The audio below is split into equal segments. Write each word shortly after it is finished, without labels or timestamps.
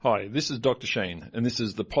Hi, this is Dr. Shane, and this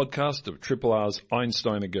is the podcast of Triple R's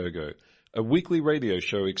Einstein A Go Go, a weekly radio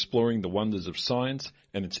show exploring the wonders of science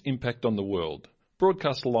and its impact on the world.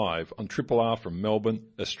 Broadcast live on Triple R from Melbourne,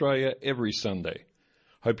 Australia, every Sunday.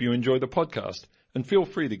 Hope you enjoy the podcast, and feel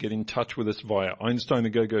free to get in touch with us via Einstein A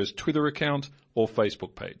Go Go's Twitter account or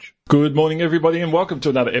Facebook page. Good morning, everybody, and welcome to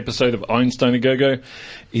another episode of Einstein A Go Go.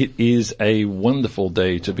 It is a wonderful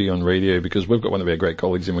day to be on radio because we've got one of our great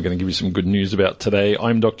colleagues and we're going to give you some good news about today.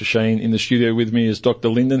 I'm Dr. Shane. In the studio with me is Dr.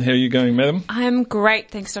 Lyndon. How are you going, madam? I'm great.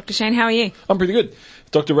 Thanks, Dr. Shane. How are you? I'm pretty good.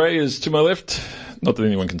 Dr. Ray is to my left. Not that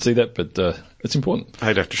anyone can see that, but it's important.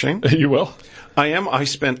 Hi, Dr. Shane. Are you well? I am. I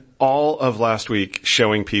spent all of last week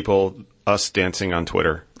showing people us dancing on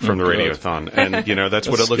Twitter from the Radiothon. And, you know, that's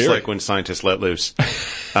what it looks like when scientists let loose.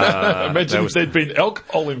 Imagine if there'd been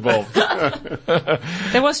alcohol involved.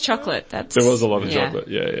 There was chocolate. There was a lot of chocolate.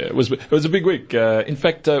 Yeah. It was a big week. In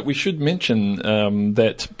fact, we should mention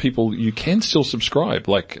that people, you can still subscribe,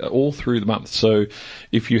 like all through the month. So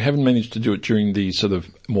if you haven't managed to do it during the sort of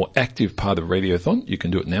more active part of Radiothon, you can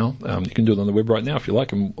do it now. You can do it on the web right now if you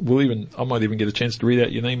like. And I might even get a chance to read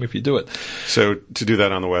out your name if you do it. So to do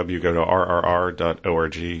that on the web, you go to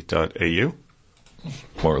rrr.org.au.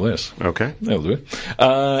 More or less. Okay. That'll do it.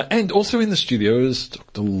 And also in the studio is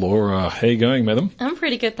Dr. Laura. How you going, madam? I'm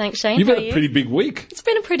pretty good, thanks, Shane. You've had a pretty big week. It's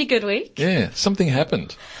been a pretty good week. Yeah, something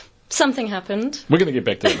happened. Something happened. We're going to get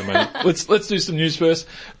back to that in a moment. Let's do some news first.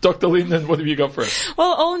 Dr. Lyndon, what have you got for us?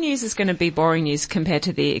 Well, all news is going to be boring news compared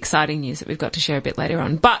to the exciting news that we've got to share a bit later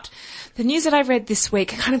on. But the news that I read this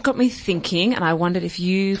week kind of got me thinking, and I wondered if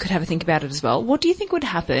you could have a think about it as well. What do you think would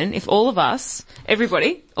happen if all of us,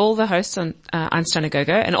 everybody, all the hosts on Einstein A Go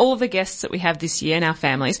Go, and all of the guests that we have this year and our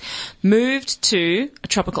families, moved to a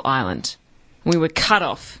tropical island? We were cut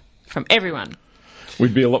off from everyone.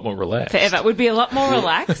 We'd be a lot more relaxed. Forever. We'd be a lot more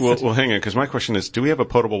relaxed. Well, hang on, because my question is, do we have a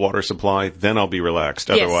potable water supply? Then I'll be relaxed.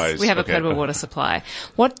 Yes, otherwise, we have a potable water supply.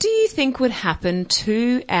 What do you think would happen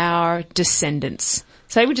to our descendants?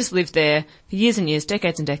 Say we just lived there for years and years,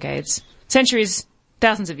 decades and decades, centuries,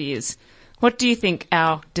 thousands of years. What do you think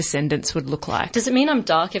our descendants would look like? Does it mean I'm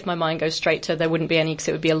dark if my mind goes straight to there wouldn't be any because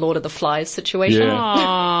it would be a Lord of the Flies situation?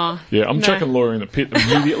 Yeah, I'm chucking Laura in the pit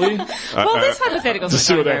immediately. Well, this hypothetical's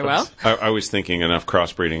not going very well. I was thinking enough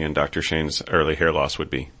crossbreeding and Dr. Shane's early hair loss would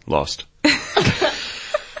be lost.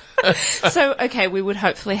 So, okay, we would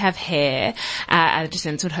hopefully have hair. Our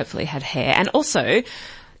descendants would hopefully have hair. And also,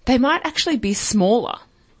 they might actually be smaller.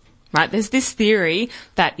 Right, there's this theory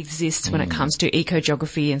that exists when it comes to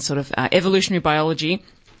ecogeography and sort of evolutionary biology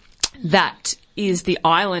that is the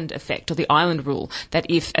island effect or the island rule, that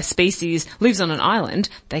if a species lives on an island,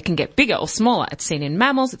 they can get bigger or smaller. It's seen in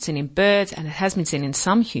mammals, it's seen in birds, and it has been seen in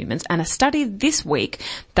some humans. And a study this week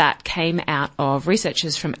that came out of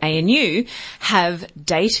researchers from ANU have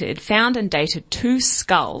found and dated 2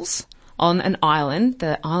 skulls on an island,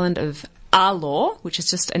 the island of Alor, which is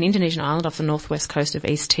just an Indonesian island off the northwest coast of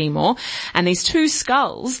East Timor. And these 2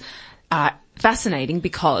 skulls are fascinating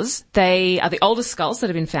because they are the oldest skulls that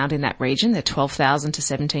have been found in that region. They're 12,000 to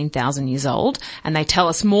 17,000 years old. And they tell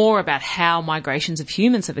us more about how migrations of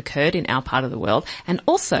humans have occurred in our part of the world. And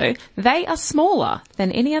also, they are smaller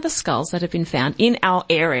than any other skulls that have been found in our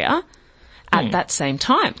area at that same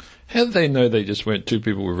time. How do they know they just weren't 2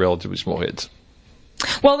 people with relatively small heads?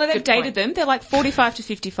 Well, they've dated them. They're like 45 to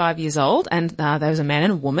 55 years old, and there was a man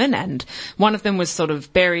and a woman, and one of them was sort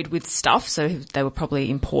of buried with stuff, so they were probably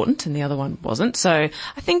important, and the other one wasn't. So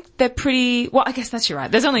I think they're pretty, well, I guess that's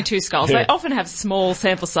right. There's only 2 skulls. Yeah. They often have small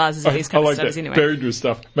sample sizes of these kind of studies anyway. Buried with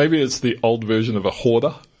stuff. Maybe it's the old version of a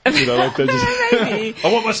hoarder. You know, like they just, Maybe.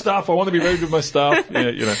 I want my stuff. I want to be buried with my stuff. Yeah,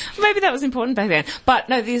 you know. Maybe that was important back then. But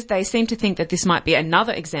no, they seem to think that this might be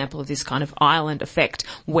another example of this kind of island effect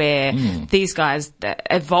where these guys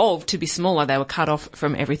evolved to be smaller. They were cut off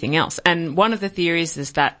from everything else. And one of the theories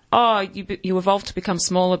is that, you evolved to become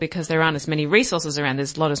smaller because there aren't as many resources around.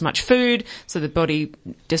 There's not as much food, so the body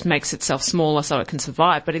just makes itself smaller so it can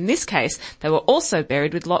survive. But in this case, they were also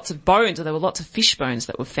buried with lots of bones, or there were lots of fish bones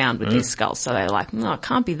that were found with these skulls. So they're like, no, it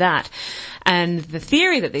can't be that. And the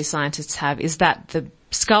theory that these scientists have is that the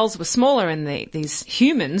skulls were smaller and these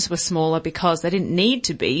humans were smaller because they didn't need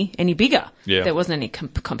to be any bigger. Yeah. There wasn't any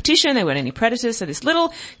competition, there weren't any predators, so this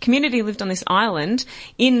little community lived on this island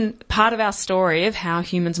in part of our story of how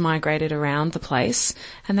humans migrated around the place,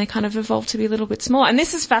 and they kind of evolved to be a little bit smaller. And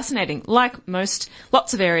this is fascinating. Like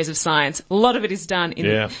lots of areas of science, a lot of it is done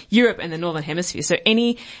in Europe and the Northern Hemisphere. So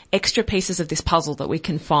any extra pieces of this puzzle that we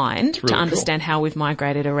can find to understand how we've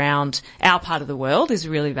migrated around our part of the world is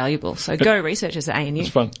really valuable. So go researchers at ANU. you.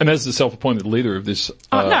 It's fun. And as the self-appointed leader of this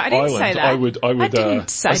no, I didn't island, say that. I would. I didn't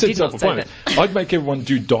say I said did not say self-appointed. I'd make everyone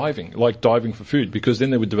do diving, like diving for food, because then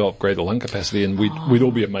they would develop greater lung capacity, and we'd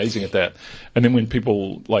all be amazing at that. And then when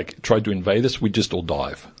people like tried to invade us, we'd just all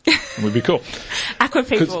dive, and we'd be cool. Aqua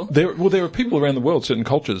people. There are people around the world, certain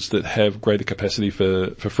cultures that have greater capacity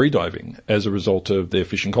for free diving as a result of their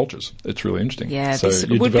fishing cultures. It's really interesting. Yeah, so this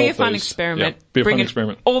would be a fun experiment. Yeah, be a Bring fun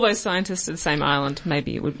experiment. all those scientists to the same island.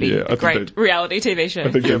 Maybe it would be a great reality TV show.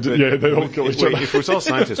 I think they'd all kill each other. If it was all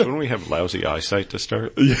scientists, wouldn't we have lousy eyesight to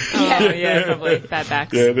start? Probably bad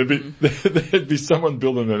backs. Yeah, there'd be someone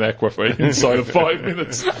building an aquifer inside of 5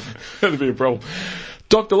 minutes. That'd be a problem.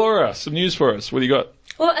 Dr. Laura, some news for us. What do you got?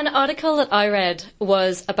 Well, an article that I read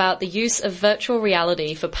was about the use of virtual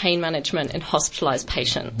reality for pain management in hospitalized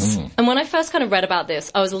patients. And when I first kind of read about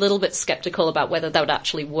this, I was a little bit skeptical about whether that would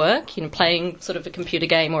actually work, playing sort of a computer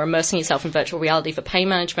game or immersing yourself in virtual reality for pain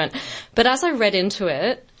management. But as I read into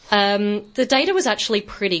it, the data was actually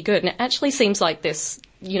pretty good. And it actually seems like this,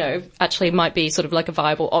 actually might be sort of like a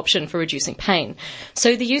viable option for reducing pain.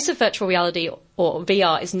 So the use of virtual reality or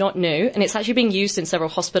VR is not new, and it's actually being used in several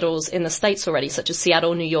hospitals in the States already, such as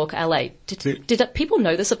Seattle, New York, LA. Did people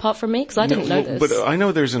know this apart from me? Because I didn't know this. But I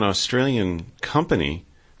know there's an Australian company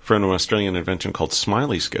from an Australian invention called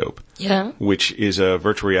Smiley Scope, which is a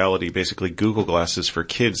virtual reality, basically Google Glasses for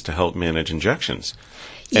kids to help manage injections.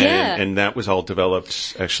 And that was all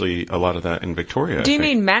developed, actually, a lot of that in Victoria. Do you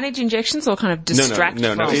mean manage injections or kind of distract?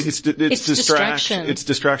 No. It's distraction. It's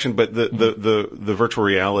distraction, but the virtual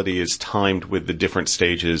reality is timed with the different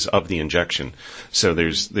stages of the injection. So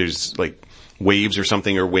there's like waves or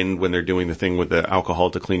something, or wind when they're doing the thing with the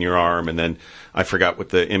alcohol to clean your arm, and then I forgot what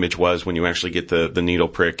the image was when you actually get the needle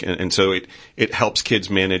prick, and so it helps kids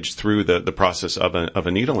manage through the process of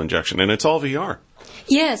a needle injection, and it's all VR.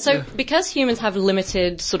 Yeah, so because humans have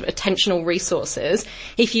limited sort of attentional resources,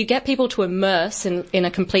 if you get people to immerse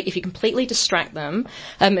if you completely distract them,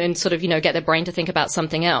 and sort of, get their brain to think about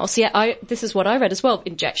something else. This is what I read as well.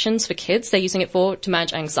 Injections for kids, they're using it to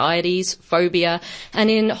manage anxieties, phobia,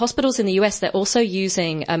 and in hospitals in the US, they're also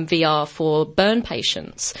using VR for burn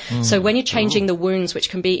patients. So when you're changing the wounds, which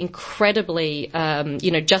can be incredibly,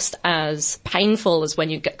 just as painful as when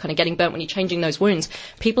you're kind of getting burnt when you're changing those wounds,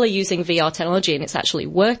 people are using VR technology, and it's actually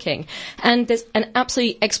working. And there's an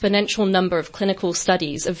absolutely exponential number of clinical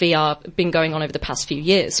studies of VR been going on over the past few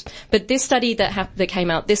years. But this study that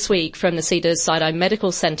came out this week from the Cedars-Sinai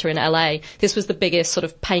Medical Center in LA, this was the biggest sort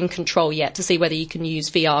of pain control yet to see whether you can use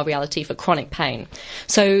VR reality for chronic pain.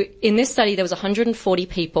 So in this study, there was 140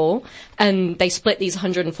 people, and they split these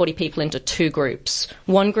 140 people into two groups.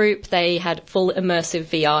 One group, they had full immersive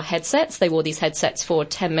VR headsets. They wore these headsets for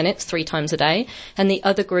 10 minutes, 3 times a day. And the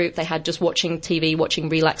other group, they had just watching TV, watching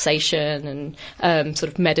relaxation and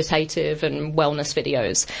sort of meditative and wellness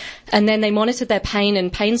videos. And then they monitored their pain,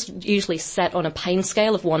 and pain's usually set on a pain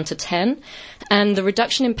scale of 1 to 10. And the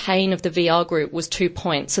reduction in pain of the VR group was 2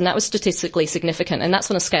 points, and that was statistically significant, and that's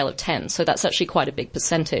on a scale of 10. So that's actually quite a big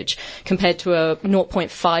percentage compared to a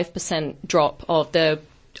 0.5% drop of the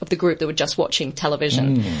group that were just watching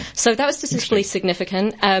television. So that was statistically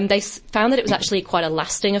significant. They found that it was actually quite a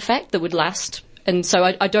lasting effect that would last. And so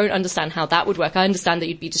I don't understand how that would work. I understand that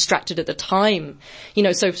you'd be distracted at the time.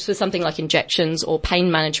 So for something like injections or pain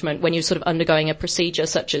management, when you're sort of undergoing a procedure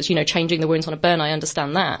such as, changing the wounds on a burn, I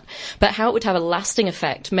understand that. But how it would have a lasting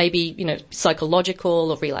effect, maybe, psychological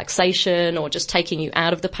or relaxation or just taking you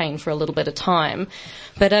out of the pain for a little bit of time.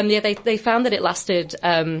 But, they found that it lasted,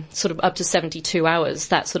 sort of up to 72 hours,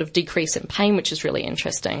 that sort of decrease in pain, which is really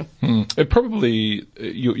interesting. It probably,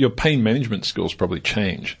 your pain management skills probably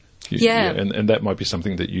change. And that might be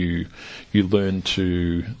something that you learn so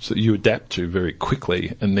you adapt to very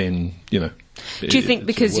quickly, and then, Do you think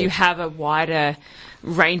because you have a wider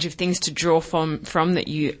range of things to draw from that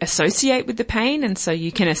you associate with the pain, and so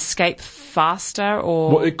you can escape faster?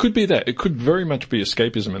 Or well, it could be that. It could very much be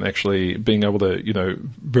escapism and actually being able to,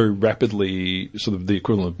 very rapidly, sort of the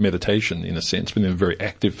equivalent of meditation in a sense, but in a very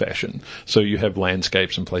active fashion. So you have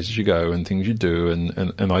landscapes and places you go and things you do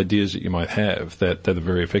and ideas that you might have that are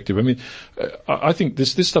very effective. I mean, I think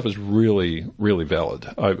this stuff is really, really valid.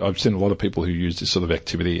 I've seen a lot of people who use this sort of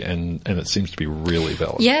activity, and it seems to be really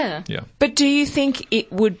valid. Yeah. But do you think it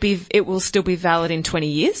will still be valid in 20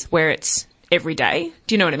 years where it's every day?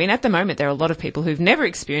 Do you know what I mean? At the moment, there are a lot of people who've never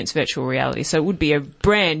experienced virtual reality, so it would be a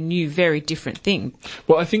brand new, very different thing.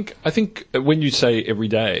 Well, I think when you say every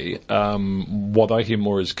day, what I hear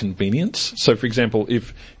more is convenience. So, for example,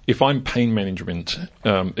 if if I'm pain management,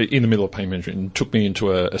 in the middle of pain management and took me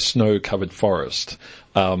into a snow-covered forest,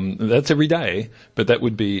 that's every day, but that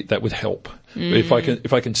would help. If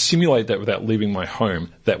I can simulate that without leaving my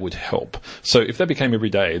home, that would help. So if that became every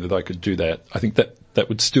day that I could do that, I think that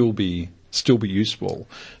would still be useful.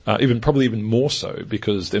 Probably even more so,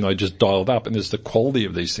 because then I just dialed up, and as the quality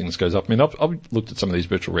of these things goes up. I mean, I've looked at some of these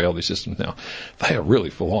virtual reality systems now. They are really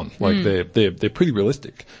full on. Like they're pretty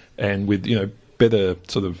realistic, and with, better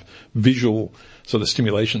sort of visual sort of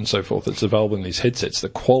stimulation and so forth that's available in these headsets, the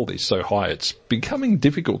quality is so high, it's becoming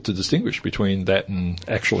difficult to distinguish between that and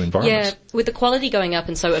actual environments. Yeah, with the quality going up,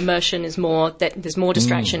 and so immersion is more, there's more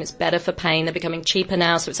distraction, it's better for pain, they're becoming cheaper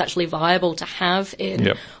now, so it's actually viable to have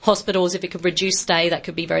in hospitals. If it could reduce stay, that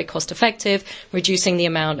could be very cost effective, reducing the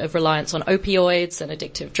amount of reliance on opioids and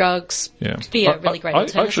addictive drugs. Yeah. It'd be a really great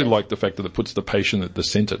alternative. I actually like the fact that it puts the patient at the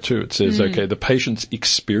centre too. It says, okay, the patient's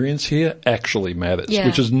experience here actually matters,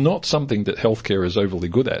 which is not something that healthcare is overly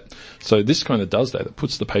good at. So this kind of does that. It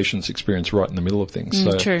puts the patient's experience right in the middle of things.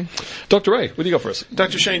 True. Dr. Ray, what do you got for us?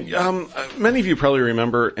 Dr. Shane, many of you probably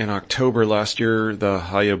remember in October last year, the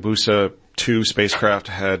Hayabusa 2 spacecraft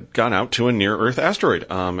had gone out to a near-Earth asteroid.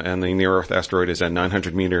 And the near-Earth asteroid is a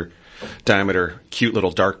 900-meter diameter, cute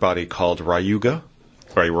little dark body called Ryugu.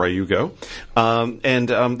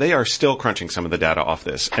 And they are still crunching some of the data off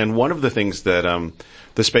this. And one of the things that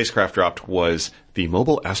the spacecraft dropped was the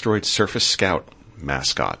Mobile Asteroid Surface Scout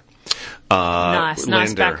mascot. Nice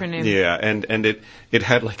backronym. Yeah, and it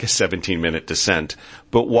had like a 17-minute descent.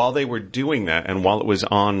 But while they were doing that, and while it was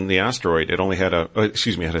on the asteroid, it only had a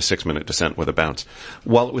 6-minute descent with a bounce.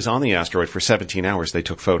 While it was on the asteroid for 17 hours, they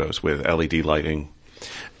took photos with LED lighting.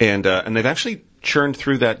 And they've actually churned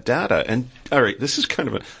through that data. And, all right, this is kind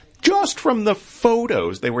of just from the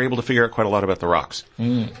photos, they were able to figure out quite a lot about the rocks.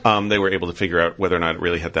 They were able to figure out whether or not it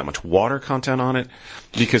really had that much water content on it.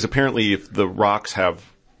 Because apparently if the rocks have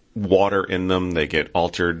water in them, they get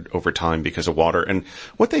altered over time because of water. And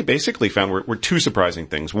what they basically found were two surprising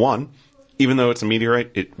things. One, even though it's a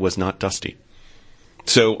meteorite, it was not dusty.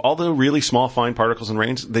 So all the really small fine particles and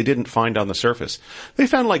grains, they didn't find on the surface. They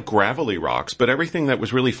found like gravelly rocks, but everything that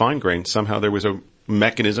was really fine grained, somehow there was a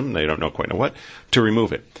mechanism, they don't quite know what, to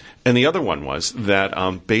remove it. And the other one was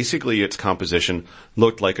that basically its composition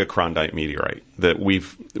looked like a Crondite meteorite,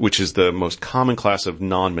 which is the most common class of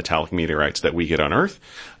non-metallic meteorites that we get on Earth.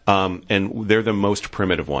 And they're the most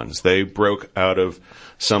primitive ones. They broke out of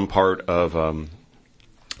some part of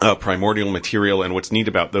primordial material, and what's neat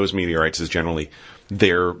about those meteorites is generally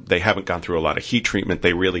they haven't gone through a lot of heat treatment.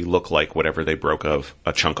 They really look like whatever they broke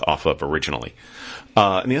a chunk off of originally.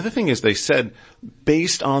 And the other thing is they said,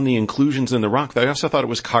 based on the inclusions in the rock, they also thought it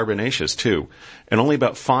was carbonaceous too. And only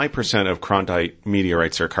about 5% of Crondite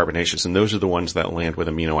meteorites are carbonaceous, and those are the ones that land with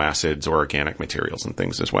amino acids or organic materials and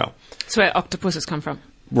things as well. That's where octopuses come from.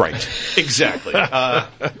 Right. Exactly.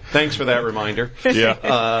 Thanks for that reminder.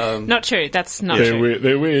 Yeah. Not true. That's not true.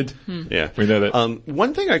 They're weird. Yeah. We know that.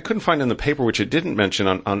 One thing I couldn't find in the paper, which it didn't mention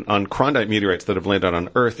on Crondite meteorites that have landed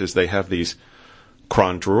on Earth, is they have these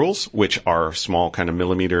chondrules, which are small kind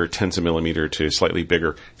of tens of millimeter to slightly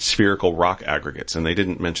bigger spherical rock aggregates. And they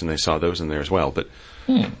didn't mention they saw those in there as well. But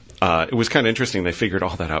it was kind of interesting. They figured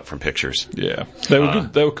all that out from pictures. Yeah. They were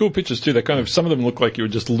good. They were cool pictures too. They some of them looked like you were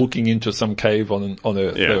just looking into some cave on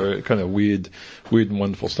Earth. Yeah. They were kind of weird and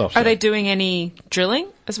wonderful stuff. Are they doing any drilling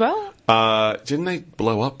as well? Didn't they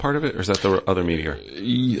blow up part of it, or is that the other meteor?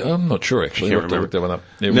 I'm not sure actually. I can't remember. Look that one up.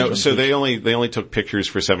 Yeah, no, so they only took pictures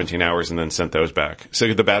for 17 hours and then sent those back.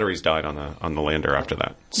 So the batteries died on the lander after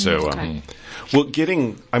that. So,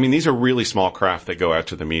 these are really small craft that go out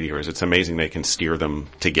to the meteors. It's amazing they can steer them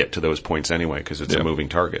to get to those points anyway, because it's a moving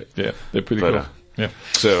target. Yeah, they're pretty cool.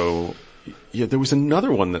 So, there was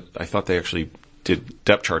another one that I thought they actually did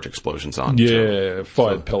depth charge explosions on. Yeah,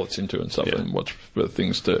 fired pellets into and stuff, and watch for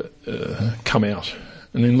things to come out.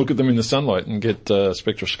 And then look at them in the sunlight and get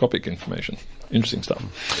spectroscopic information. Interesting stuff.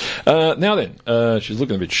 Now then, she's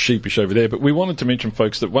looking a bit sheepish over there, but we wanted to mention,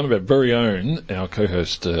 folks, that one of our very own, our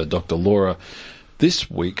co-host, Dr. Laura,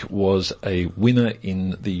 this week was a winner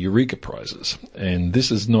in the Eureka Prizes. And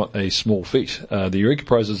this is not a small feat. The Eureka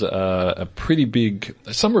Prizes are a pretty big,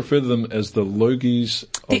 some refer to them as the Logies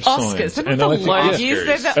of Oscars. Science. They're not the Logies,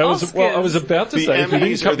 they're the Oscars. I was about to say, if you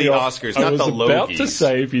didn't cut me off, Oscars, not the Logies. I was about to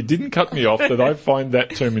say, if you didn't cut me off, that I find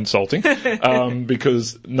that term insulting,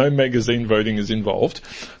 because no magazine voting is involved.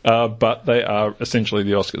 But they are essentially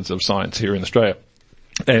the Oscars of science here in Australia.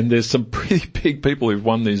 And there's some pretty big people who've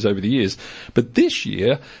won these over the years. But this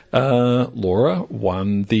year, Laura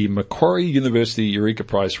won the Macquarie University Eureka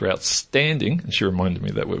Prize for Outstanding, and she reminded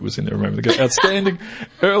me that word was in there a moment ago, Outstanding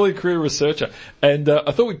Early Career Researcher. And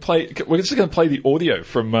I thought we're just going to play the audio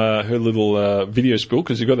from her little video spiel,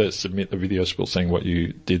 because you've got to submit a video spiel saying what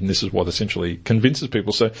you did, and this is what essentially convinces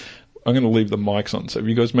people. So I'm going to leave the mics on, so if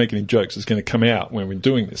you guys make any jokes, it's going to come out when we're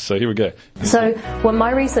doing this. So here we go. So what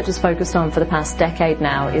my research has focused on for the past decade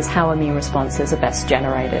now is how immune responses are best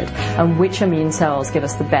generated and which immune cells give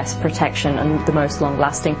us the best protection and the most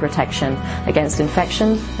long-lasting protection against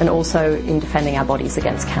infection and also in defending our bodies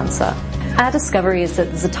against cancer. Our discovery is that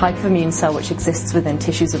there's a type of immune cell which exists within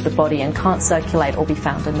tissues of the body and can't circulate or be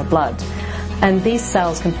found in the blood. And these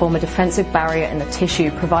cells can form a defensive barrier in the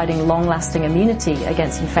tissue, providing long-lasting immunity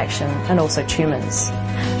against infection and also tumours.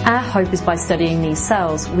 Our hope is by studying these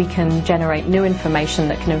cells, we can generate new information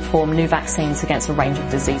that can inform new vaccines against a range of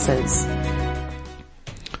diseases.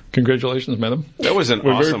 Congratulations, madam. That was an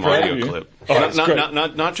awesome audio clip.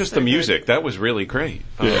 Oh, not just the music. That was really great.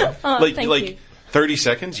 Yeah. Thank you. 30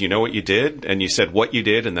 seconds, you know what you did, and you said what you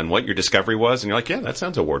did and then what your discovery was, and you're like, yeah, that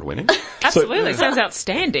sounds award-winning. Absolutely. Sounds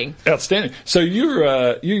outstanding. Outstanding. So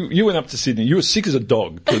you went up to Sydney. You were sick as a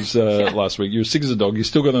dog, because last week you were sick as a dog. You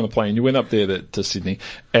still got on a plane. You went up there to Sydney,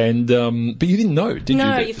 and but you didn't know, did you?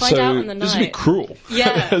 No, you find out on the night. This is a bit cruel.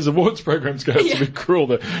 Yeah. As awards programs go, it's a bit cruel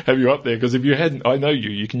to have you up there, because if you hadn't, I know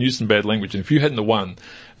you can use some bad language, and if you hadn't won,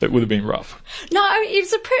 that would have been rough. No, I mean,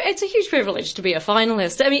 it's a huge privilege to be a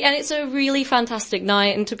finalist. I mean, and it's a really fantastic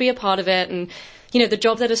night, and to be a part of it, and you know, the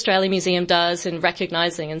job that Australia Museum does in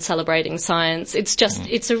recognising and celebrating science. It's just,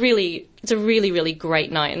 it's a really, really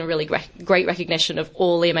great night, and a really great recognition of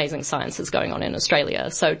all the amazing science that's going on in Australia.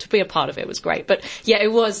 So to be a part of it was great. But yeah,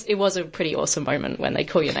 it was a pretty awesome moment when they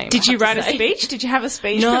call your name. Did you write a speech? Did you have a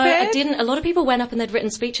speech No, prepared? I didn't. A lot of people went up and they'd written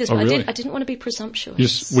speeches, but really? I didn't want to be presumptuous. You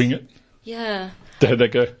just wing it? Yeah. How'd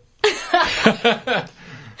that go? I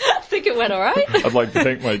think it went all right. I'd like to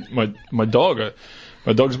thank my dog.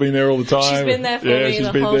 My dog's been there all the time. She's been there for me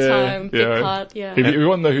the whole time. Big part, yeah. If you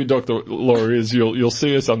want to know who Dr. Laura is, you'll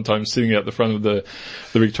see her sometimes sitting out the front of the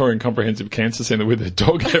Victorian Comprehensive Cancer Centre with her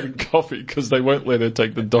dog having coffee, because they won't let her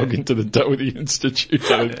take the dog into the Doherty Institute,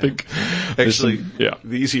 I don't think. Actually,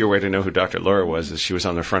 the easier way to know who Dr. Laura was is she was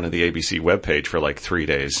on the front of the ABC webpage for like 3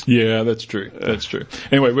 days. Yeah, that's true. That's true.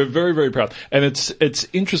 Anyway, we're very, very proud. And it's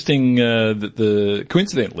interesting that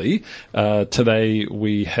coincidentally, today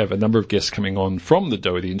we have a number of guests coming on from the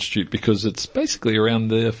Doherty Institute, because it's basically around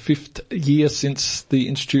the 5th year since the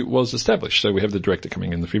Institute was established. So we have the director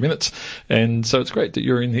coming in a few minutes. And so it's great that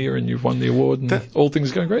you're in here and you've won the award, and all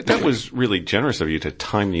things are going great. That was really generous of you to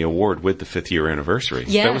time the award with the 5th year anniversary.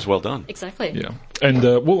 Yeah. That was well done. Exactly. Yeah. And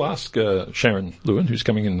we'll ask Sharon Lewin, who's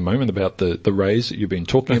coming in a moment, about the raise that you've been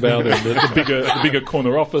talking about, and the bigger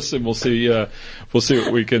corner office, and we'll see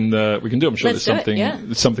what we can do. I'm sure there's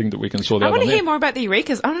something that we can sort out. I want to hear more about the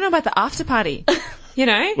Eurekas. I want to know about the after party. You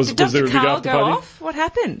know, did Dr. there a big Carl after go party? off? What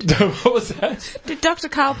happened? What was that? Did Dr.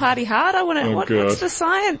 Carl party hard? I want to. What's the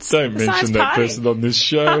science? Don't mention that person on this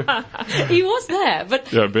show. He was there, but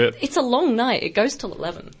yeah, I bet. It's a long night. It goes till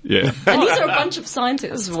 11. Yeah. And these are a bunch of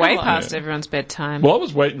scientists. It's way past everyone's bedtime. Well, I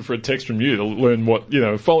was waiting for a text from you to learn what,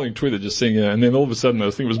 following Twitter, just seeing it, and then all of a sudden, I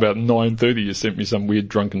think it was about 9:30, you sent me some weird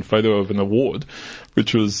drunken photo of an award,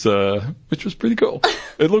 which was pretty cool.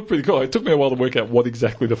 It looked pretty cool. It took me a while to work out what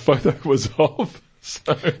exactly the photo was of.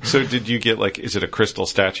 So did you get is it a crystal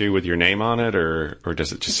statue with your name on it, or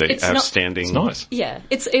does it just say outstanding? It's nice. Yeah,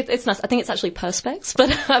 it's nice. I think it's actually Perspex, but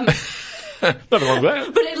nothing wrong with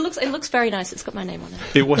that. But it looks very nice. It's got my name on it.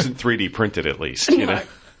 It wasn't 3D printed, at least. You know.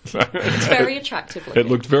 It's very attractive looking. It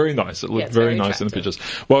looked very nice. It looked very nice in the pictures.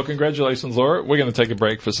 Well, congratulations, Laura. We're going to take a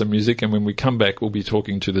break for some music, and when we come back, we'll be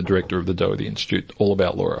talking to the director of the Doherty Institute all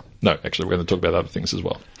about Laura. No, actually, we're going to talk about other things as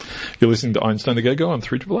well. You're listening to Einstein A Go Go on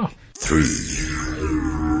 3RR.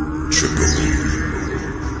 3RR.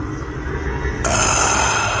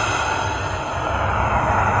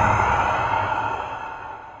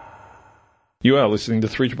 You are listening to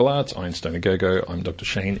 3RR. It's Einstein A Go Go. I'm Dr.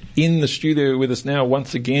 Shane. In the studio with us now,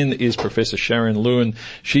 once again, is Professor Sharon Lewin.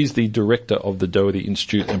 She's the director of the Doherty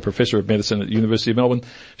Institute and Professor of Medicine at the University of Melbourne.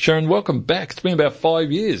 Sharon, welcome back. It's been about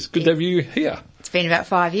 5 years. Good to have you here. It's been about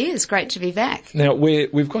 5 years. Great to be back. Now,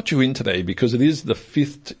 we've got you in today because it is the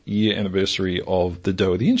 5th year anniversary of the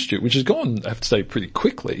Doherty Institute, which has gone, I have to say, pretty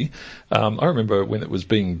quickly. I remember when it was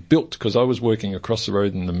being built, because I was working across the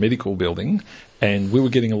road in the medical building, and we were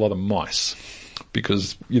getting a lot of mice.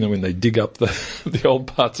 because, when they dig up the old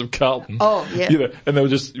parts of Carlton. Oh, yeah. And they were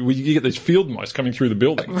you get these field mice coming through the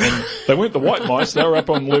building. And they weren't the white mice, they were up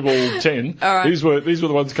on level 10. All right. These were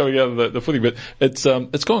the ones coming out of the footing, but it's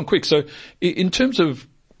gone quick. So in terms of,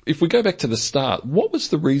 if we go back to the start, what was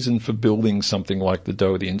the reason for building something like the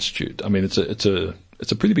Doherty Institute? I mean, it's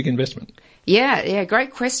a pretty big investment. Yeah,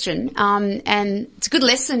 great question. And it's a good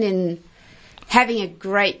lesson in having a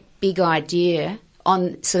great big idea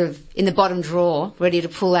on sort of in the bottom drawer, ready to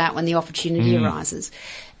pull out when the opportunity arises.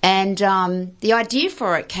 And the idea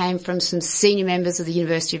for it came from some senior members of the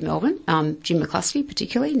University of Melbourne, Jim McCluskey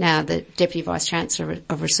particularly, now the Deputy Vice-Chancellor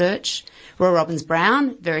of Research, Roy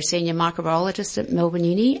Robbins-Brown, very senior microbiologist at Melbourne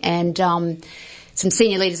Uni, and some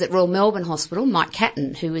senior leaders at Royal Melbourne Hospital, Mike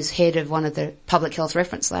Catton, who was head of one of the public health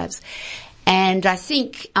reference labs. And I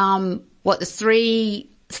think what the three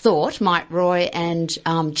thought, Mike, Roy and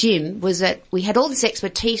Jim, was that we had all this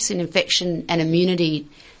expertise in infection and immunity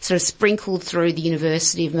sort of sprinkled through the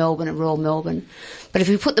University of Melbourne and Royal Melbourne. But if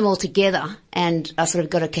we put them all together and sort of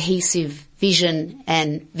got a cohesive vision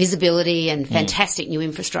and visibility and fantastic new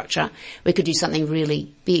infrastructure, we could do something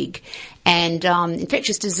really big. And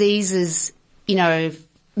infectious diseases,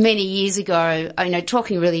 many years ago,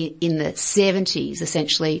 talking really in the 70s,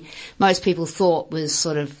 essentially, most people thought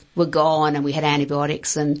were gone and we had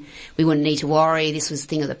antibiotics and we wouldn't need to worry. This was a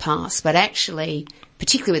thing of the past. But actually,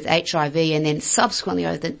 particularly with HIV and then subsequently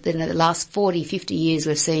over the last 40, 50 years,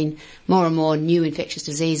 we've seen more and more new infectious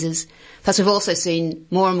diseases. Plus we've also seen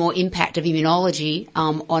more and more impact of immunology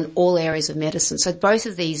on all areas of medicine. So both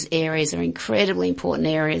of these areas are incredibly important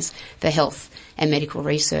areas for health and medical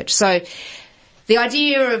research. So the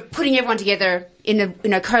idea of putting everyone together in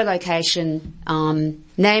a co-location,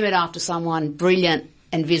 name it after someone brilliant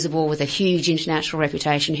and visible with a huge international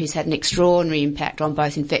reputation who's had an extraordinary impact on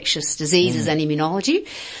both infectious diseases and immunology.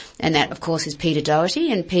 And that, of course, is Peter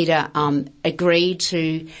Doherty. And Peter agreed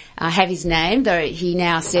to have his name, though he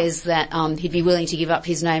now says that he'd be willing to give up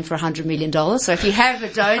his name for $100 million. So if you have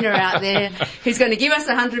a donor out there who's going to give us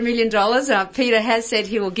 $100 million, Peter has said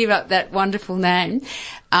he will give up that wonderful name.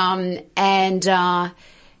 And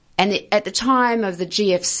at the time of the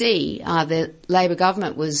GFC, the Labor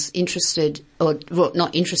government was interested,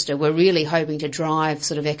 not interested, we're really hoping to drive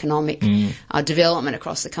sort of economic development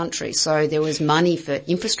across the country. So there was money for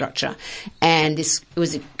infrastructure, and this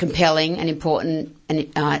was a compelling and important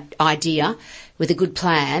idea with a good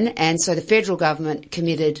plan. And so the federal government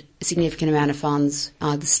committed a significant amount of funds.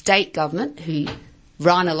 The state government, who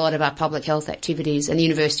run a lot of our public health activities, and the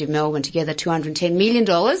University of Melbourne together, $210 million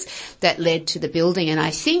that led to the building. And I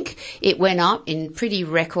think it went up in pretty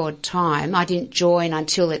record time. I didn't join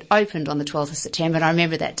until it opened on the 12th of September, and I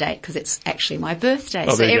remember that date because it's actually my birthday.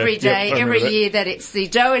 Oh, so every day, year that it's the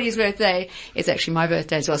Doherty's birthday, it's actually my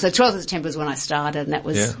birthday as well. So 12th of September was when I started, and that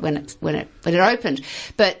was when it opened.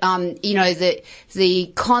 But,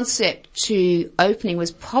 the concept to opening was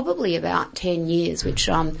probably about 10 years, which,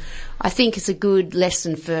 I think it's a good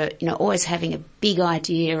lesson for, always having a big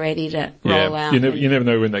idea ready to roll out. You never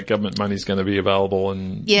know when that government money is going to be available,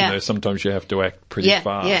 and sometimes you have to act pretty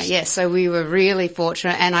fast. Yeah. So we were really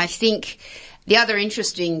fortunate, and I think the other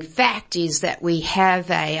interesting fact is that we have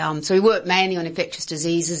so we work mainly on infectious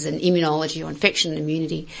diseases and immunology, or infection and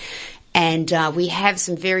immunity. And we have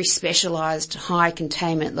some very specialised high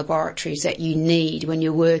containment laboratories that you need when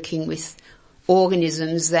you're working with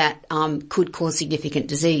organisms that could cause significant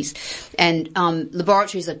disease. And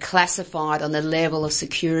laboratories are classified on the level of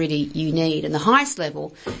security you need. And the highest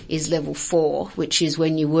level is level 4, which is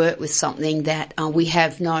when you work with something that we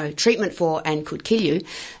have no treatment for and could kill you.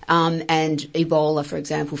 And Ebola, for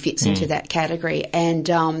example, fits into that category.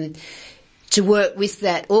 And to work with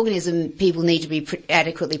that organism, people need to be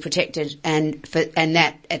adequately protected, and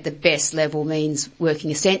that at the best level means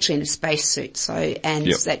working essentially in a spacesuit. So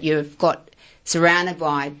that you've got surrounded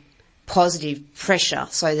by positive pressure,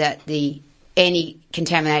 so that any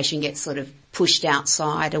contamination gets sort of pushed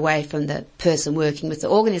outside, away from the person working with the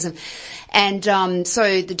organism. And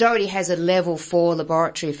so the Doherty has a level 4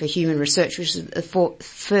 laboratory for human research, which is the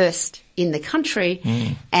first in the country.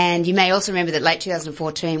 And you may also remember that late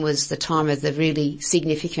 2014 was the time of the really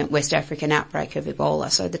significant West African outbreak of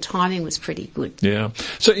Ebola. So the timing was pretty good. Yeah.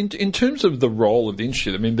 So in terms of the role of the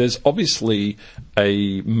institute, I mean, there's obviously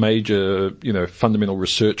a major, fundamental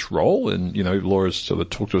research role, and, Laura's sort of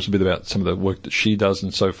talked to us a bit about some of the work that she does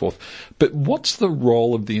and so forth. But what's the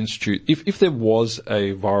role of the institute if there was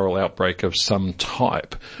a viral outbreak of some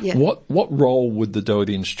type? What role would the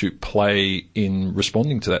Doherty Institute play in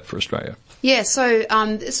responding to that for Australia? Yeah, so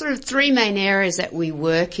there's sort of three main areas that we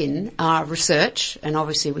work in are research, and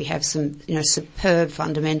obviously we have some, superb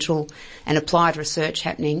fundamental and applied research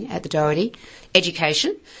happening at the Doherty.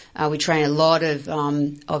 Education, we train a lot of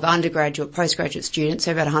undergraduate, postgraduate students,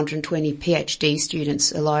 so about 120 PhD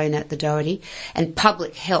students alone at the Doherty, and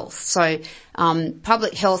public health. So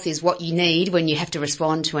public health is what you need when you have to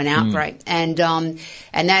respond to an outbreak, and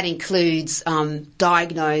that includes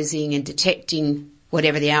diagnosing and detecting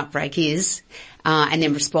whatever the outbreak is, and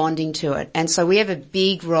then responding to it. And so we have a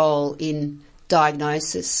big role in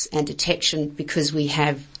diagnosis and detection because we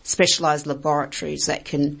have specialised laboratories that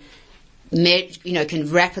can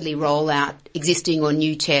rapidly roll out existing or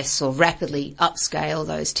new tests or rapidly upscale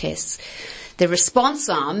those tests. The response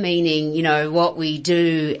arm, meaning, what we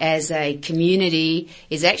do as a community,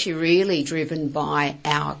 is actually really driven by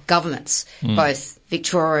our governments, both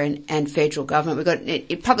Victorian and federal government. We've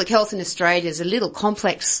got public health in Australia is a little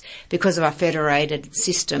complex because of our federated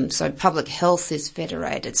system. So public health is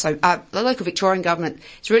federated. So the local Victorian government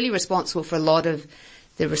is really responsible for a lot of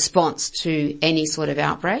the response to any sort of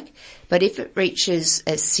outbreak. But if it reaches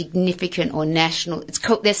a significant or national,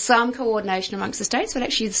 there's some coordination amongst the states, but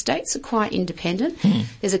actually the states are quite independent.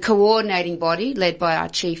 There's a coordinating body led by our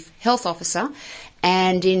chief health officer,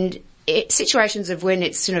 and in situations of when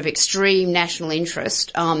it's sort of extreme national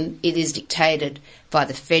interest, it is dictated by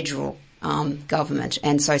the federal government.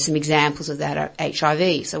 And so some examples of that are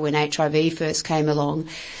HIV. So when HIV first came along,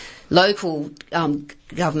 local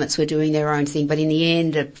governments were doing their own thing, but in the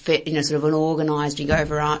end, sort of an organised, big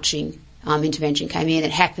overarching intervention came in.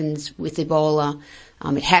 It happened with Ebola.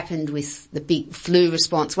 It happened with the big flu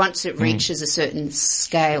response once it reaches a certain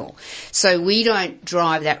scale. So we don't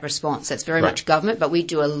drive that response. That's very much government, but we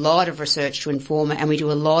do a lot of research to inform it, and we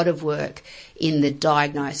do a lot of work in the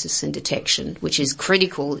diagnosis and detection, which is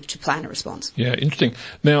critical to plan a response. Yeah, interesting.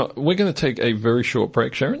 Now, we're going to take a very short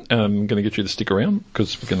break, Sharon. I'm going to get you to stick around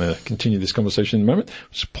because we're going to continue this conversation in a moment.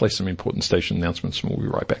 Just play some important station announcements and we'll be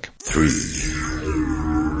right back. 3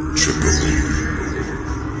 Triple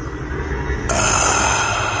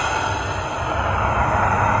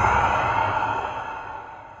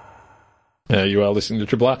You are listening to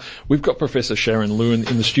Triple R. We've got Professor Sharon Lewin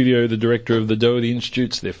in the studio, the director of the Doherty Institute.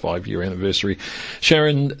 It's their 5-year anniversary.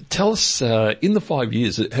 Sharon, tell us, in the 5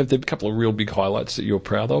 years, have there been a couple of real big highlights that you're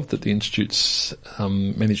proud of that the Institute's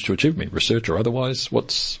managed to achieve, research or otherwise?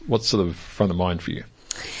 What's sort of front of mind for you?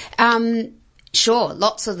 Sure,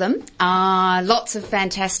 lots of them. Lots of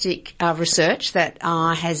fantastic research that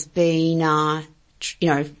has been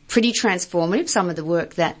pretty transformative. Some of the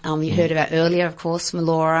work that you heard about earlier, of course, from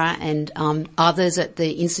Laura and others at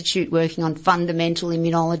the Institute working on fundamental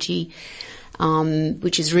immunology,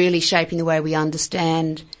 which is really shaping the way we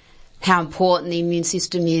understand how important the immune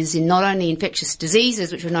system is in not only infectious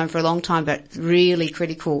diseases, which we've known for a long time, but really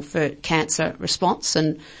critical for cancer response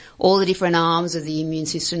and all the different arms of the immune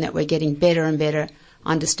system that we're getting better and better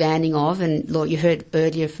understanding of. And you heard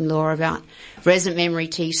earlier from Laura about resident memory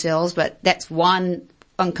T cells, but that's one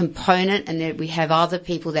component, and then we have other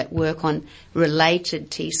people that work on related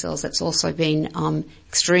T cells. That's also been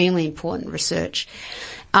extremely important research.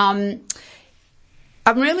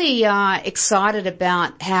 I'm really excited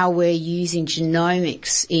about how we're using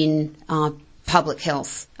genomics in public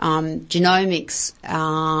health. Genomics,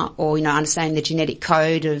 understanding the genetic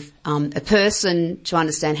code of a person to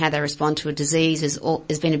understand how they respond to a disease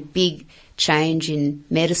has been a big change in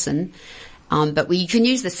medicine. But we can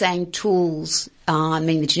use the same tools,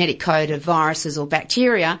 the genetic code of viruses or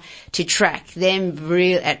bacteria, to track them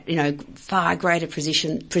at far greater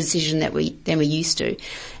precision than we used to.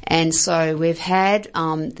 And so we've had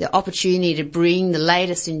the opportunity to bring the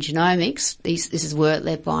latest in genomics. This is work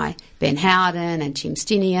led by Ben Howden and Tim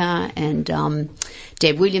Stinier and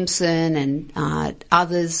Deb Williamson and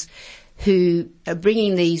others, who are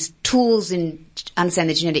bringing these tools in understand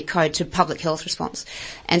the genetic code to public health response.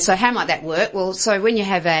 And so how might that work? Well, so when you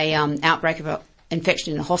have a outbreak of an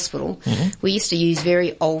infection in a hospital, we used to use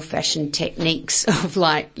very old-fashioned techniques of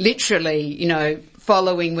literally,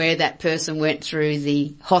 following where that person went through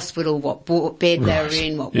the hospital, what bed they were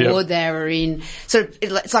in, what ward they were in. So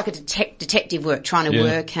it's like a detective work, trying to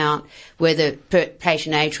work out whether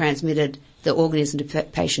patient A transmitted the organism to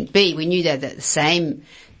patient B. We knew that the same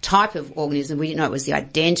type of organism. We didn't know it was the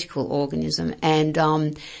identical organism.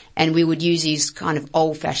 And we would use these kind of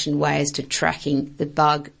old-fashioned ways to tracking the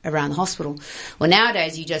bug around the hospital. Well,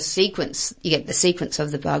 nowadays you get the sequence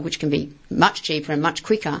of the bug, which can be much cheaper and much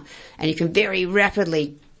quicker, and you can very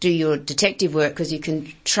rapidly do your detective work because you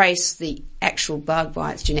can trace the actual bug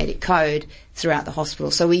by its genetic code throughout the hospital.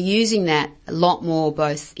 So we're using that a lot more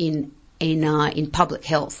both in public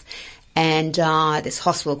health. And there's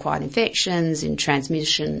hospital-acquired infections and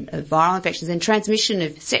transmission of viral infections and transmission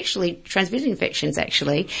of sexually transmitted infections,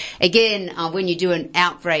 actually. Again, when you do an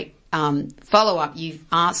outbreak follow-up, you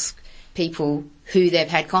ask people who they've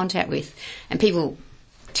had contact with, and people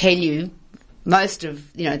tell you most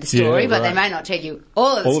of, the story, but they may not tell you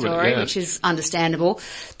all of the story, which is understandable.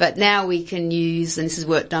 But now we can use, and this is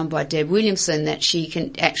work done by Deb Williamson, that she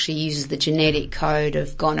can actually use the genetic code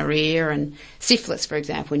of gonorrhea and syphilis, for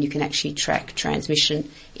example, and you can actually track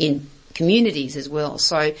transmission in communities as well.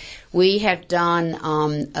 So we have done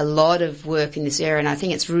a lot of work in this area, and I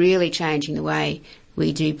think it's really changing the way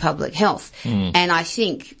we do public health. And I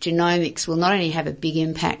think genomics will not only have a big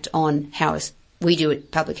impact on how we do it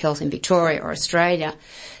public health in Victoria or Australia,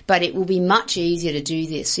 but it will be much easier to do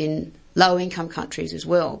this in low-income countries as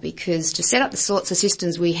well, because to set up the sorts of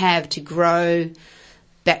systems we have to grow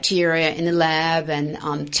bacteria in the lab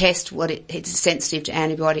and test what it's sensitive to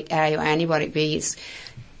antibiotic A or antibiotic B is,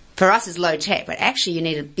 for us, is low tech, but actually you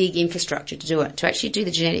need a big infrastructure to do it. To actually do the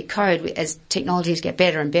genetic code, as technologies get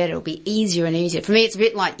better and better, it'll be easier and easier. For me, it's a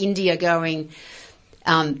bit like India going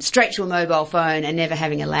straight to a mobile phone and never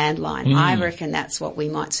having a landline. I reckon that's what we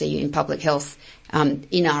might see in public health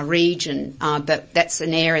in our region, but that's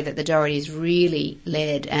an area that the Doherty has really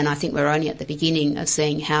led, and I think we're only at the beginning of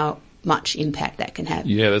seeing how much impact that can have.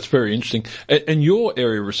 Yeah, that's very interesting. And your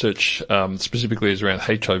area of research specifically is around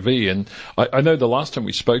HIV, and I know the last time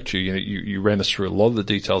we spoke to you, you ran us through a lot of the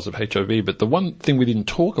details of HIV, but the one thing we didn't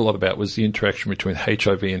talk a lot about was the interaction between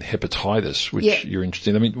HIV and hepatitis, which you're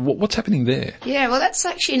interested in. I mean, what's happening there? Yeah, well, that's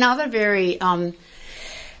actually another very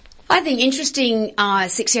I think interesting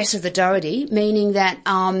success of the Doherty, meaning that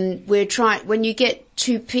we're trying, when you get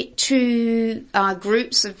two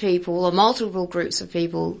groups of people or multiple groups of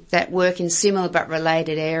people that work in similar but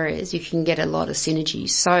related areas, you can get a lot of synergy.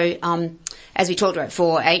 So as we talked about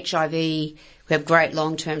for HIV, we have great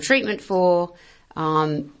long-term treatment for.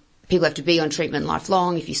 People have to be on treatment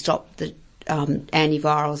lifelong. If you stop the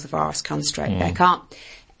antivirals, the virus comes straight back up.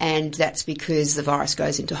 And that's because the virus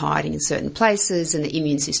goes into hiding in certain places and the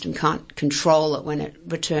immune system can't control it when it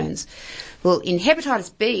returns. Well, in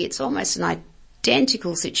hepatitis B, it's almost an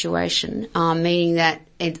identical situation, meaning that,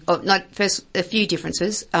 first, a few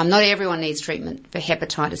differences. Not everyone needs treatment for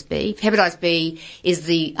hepatitis B. Hepatitis B is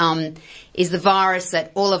the virus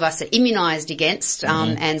that all of us are immunised against,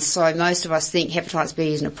 and so most of us think hepatitis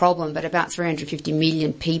B isn't a problem, but about 350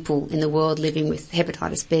 million people in the world living with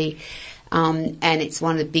hepatitis B. And it's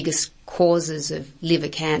one of the biggest causes of liver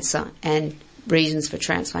cancer and reasons for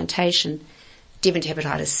transplantation. Different to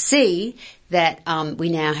hepatitis C, that we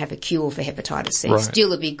now have a cure for hepatitis C. Right.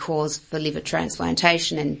 Still a big cause for liver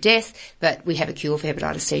transplantation and death, but we have a cure for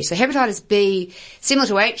hepatitis C. So hepatitis B, similar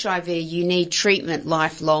to HIV, you need treatment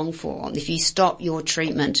lifelong for. If you stop your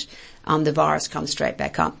treatment, the virus comes straight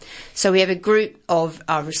back up. So we have a group of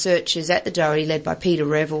researchers at the Doherty led by Peter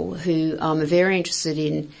Revel who are very interested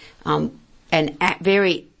in and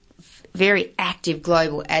very, very active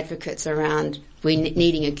global advocates around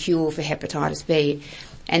needing a cure for hepatitis B.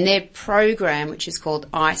 And their program, which is called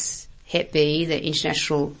ICE Hep B, the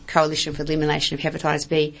International Coalition for the Elimination of Hepatitis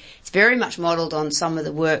B, it's very much modelled on some of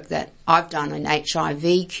the work that I've done in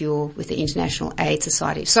HIV cure with the International AIDS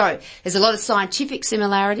Society. So there's a lot of scientific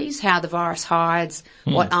similarities, how the virus hides,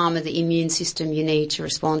 what arm of the immune system you need to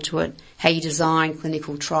respond to it, how you design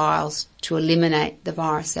clinical trials to eliminate the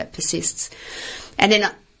virus that persists. And then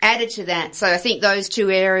added to that, so I think those two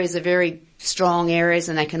areas are very strong areas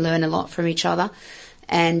and they can learn a lot from each other.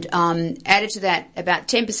 And added to that, about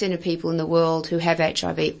 10% of people in the world who have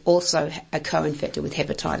HIV also are co-infected with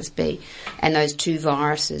hepatitis B. And those two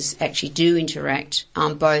viruses actually do interact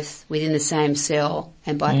both within the same cell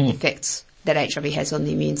and by the effects that HIV has on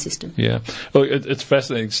the immune system. Yeah. Well, it's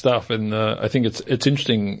fascinating stuff. And I think it's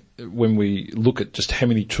interesting when we look at just how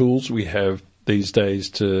many tools we have these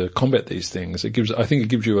days to combat these things. I think it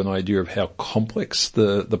gives you an idea of how complex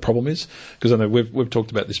the problem is. Because I know we've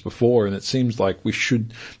talked about this before, and it seems like we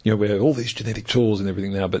should, we have all these genetic tools and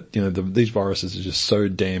everything now, but these viruses are just so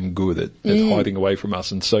damn good at hiding away from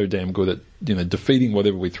us, and so damn good at defeating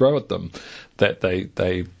whatever we throw at them, that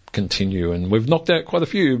they continue. And we've knocked out quite a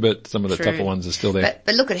few, but some of the tougher ones are still there.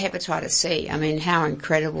 But look at hepatitis C. I mean, how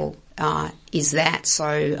incredible is that? So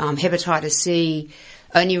hepatitis C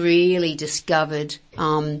only really discovered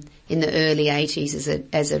in the early 80s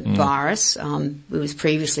as a virus. It was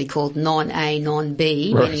previously called non-A,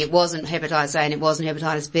 non-B, meaning it wasn't hepatitis A and it wasn't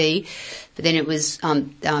hepatitis B. But then it was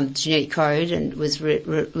genetic code and was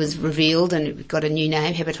revealed, and it got a new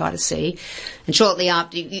name, hepatitis C. And shortly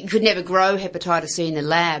after, you could never grow hepatitis C in the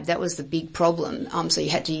lab. That was the big problem. So you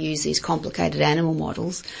had to use these complicated animal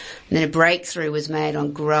models. And then a breakthrough was made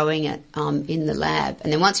on growing it in the lab.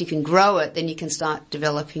 And then once you can grow it, then you can start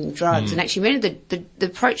developing drugs. And actually, the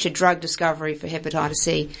approach to drug discovery for hepatitis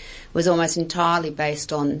C was almost entirely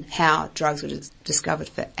based on how drugs were discovered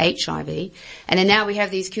for HIV. And then now we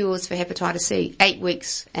have these cures for hepatitis C. 8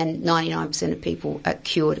 weeks and 99% of people are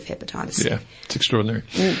cured of hepatitis C. Yeah, it's extraordinary.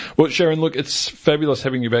 Well, Sharon, look, it's fabulous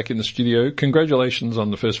having you back in the studio. Congratulations on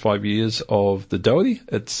the first 5 years of the Doherty.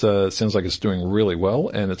 It sounds like it's doing really well,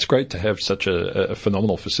 and it's great to have such a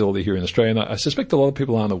phenomenal facility here in Australia. And I suspect a lot of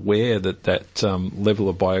people aren't aware that level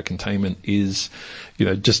of biocontainment is,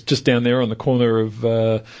 just down there on the corner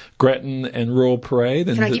of Grattan and Royal Parade.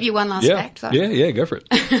 And Can I give you one last fact, though? Yeah, go for it.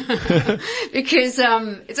 Because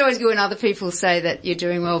it's always good when other people say that you're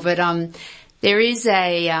doing well, but there is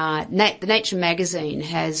the Nature magazine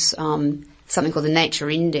has something called the Nature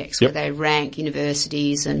Index, where they rank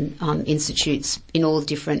universities and institutes in all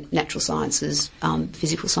different natural sciences,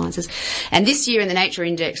 physical sciences. And this year in the Nature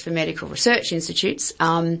Index for medical research institutes,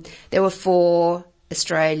 there were 4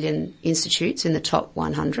 Australian institutes in the top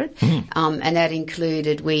 100, and that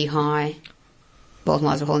included WEHI,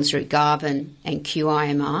 Baltimore Hall Institute, Garvan, and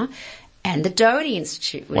QIMR. And the Doherty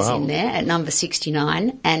Institute was in there at number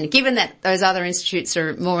 69. And given that those other institutes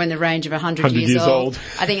are more in the range of 100 years old,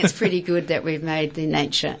 I think it's pretty good that we've made the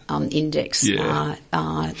Nature Index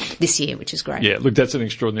this year, which is great. Yeah, look, that's an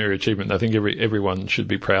extraordinary achievement. I think everyone should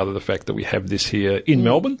be proud of the fact that we have this here in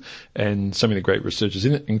Melbourne and so many great researchers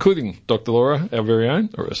in it, including Dr. Laura, our very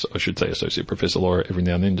own, or I should say Associate Professor Laura every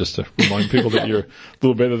now and then, just to remind people that you're a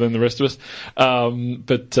little better than the rest of us.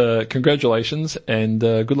 But congratulations and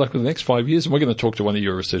good luck with the next 5 years, and we're going to talk to one of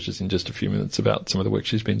your researchers in just a few minutes about some of the work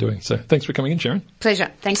she's been doing. So thanks for coming in, Sharon.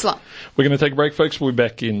 Pleasure. Thanks a lot. We're going to take a break, folks. We'll be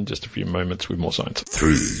back in just a few moments with more science.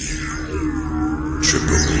 3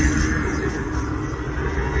 triple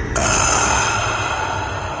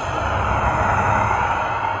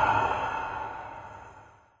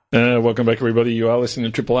Welcome back, everybody. You are listening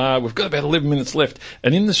to Triple R. We've got about 11 minutes left.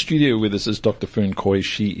 And in the studio with us is Dr. Fern Coy.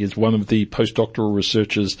 She is one of the postdoctoral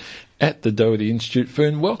researchers at the Doherty Institute.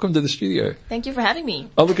 Fern, welcome to the studio. Thank you for having me.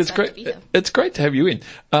 Oh, look, it's great. It's great to have you in.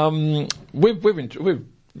 We've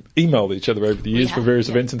emailed each other over the years for various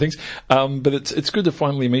events and things. But it's good to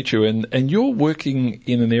finally meet you. And you're working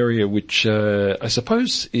in an area which, I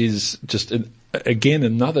suppose is just again,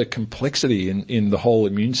 another complexity in the whole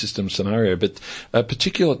immune system scenario, but a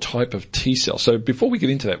particular type of T cell. So before we get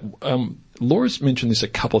into that, Laura's mentioned this a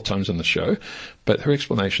couple of times on the show, but her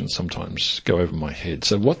explanations sometimes go over my head.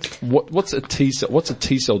 So what's a T cell? What's a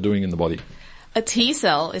T cell doing in the body? A T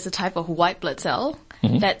cell is a type of white blood cell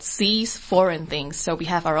that sees foreign things. So we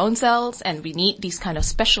have our own cells, and we need these kind of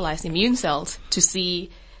specialized immune cells to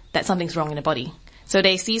see that something's wrong in the body. So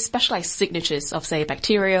they see specialized signatures of, say,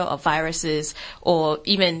 bacteria or viruses or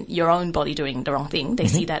even your own body doing the wrong thing. They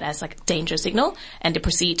see that as like a danger signal, and they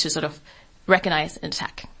proceed to sort of recognize and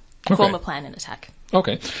attack, form a plan and attack.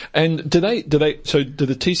 Okay. And do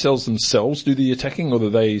the T cells themselves do the attacking, or do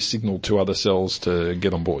they signal to other cells to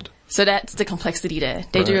get on board? So that's the complexity there.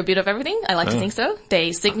 They do a bit of everything. I like to think so.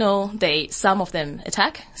 They signal, some of them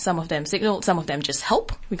attack, some of them signal, some of them just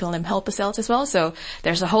help. We call them helper cells as well. So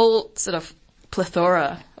there's a whole sort of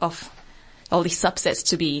plethora of all these subsets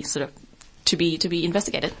to be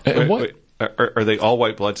investigated. Wait. Are they all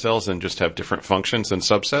white blood cells and just have different functions and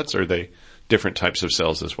subsets, or are they different types of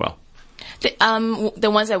cells as well? The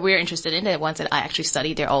ones that we're interested in, the ones that I actually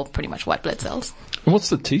study, they're all pretty much white blood cells. And what's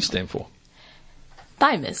the T stand for?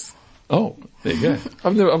 Thymus. Oh, there you go.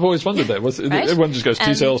 I've always wondered that. Right? Everyone just goes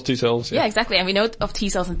T cells. Yeah, exactly. And we know of T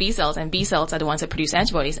cells and B cells are the ones that produce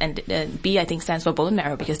antibodies. And B, I think, stands for bone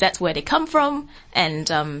marrow because that's where they come from.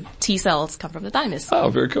 And T cells come from the thymus. Oh,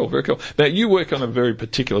 very cool, very cool. Now, you work on a very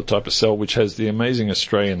particular type of cell which has the amazing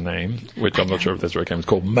Australian name, which I'm not sure if that's right. It's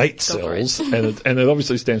called mate cells, and it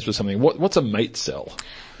obviously stands for something. What's a mate cell?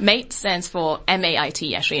 MATE stands for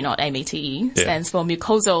MAIT, actually, not MATE. Stands for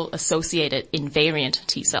mucosal associated invariant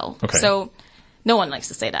T cell. Okay. So no one likes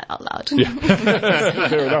to say that out loud. Yeah.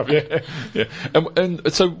 Fair enough. Yeah.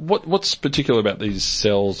 And so what's particular about these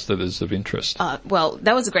cells that is of interest? Well,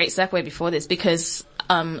 that was a great segue before this because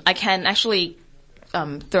I can actually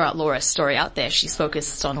throw out Laura's story out there. She's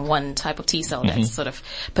focused on one type of T cell that's sort of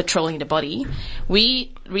patrolling the body.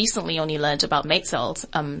 We recently only learned about MATE cells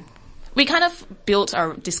we kind of built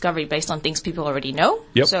our discovery based on things people already know.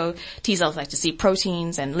 Yep. So T cells like to see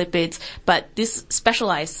proteins and lipids, but this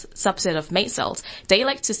specialized subset of mate cells, they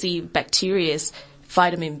like to see bacteria's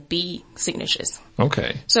vitamin B signatures.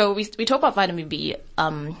 Okay. So we talk about vitamin B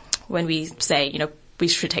when we say, we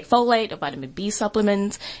should take folate or vitamin B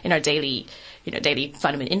supplements in our daily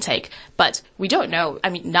vitamin intake. But we don't know. I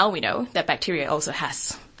mean, now we know that bacteria also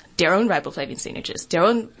has their own riboflavin signatures, their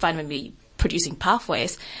own vitamin B producing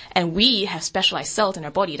pathways, and we have specialized cells in our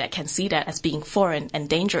body that can see that as being foreign and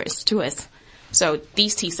dangerous to us. So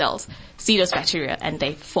these T cells see those bacteria and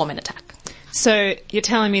they form an attack. So you're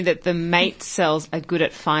telling me that the mate cells are good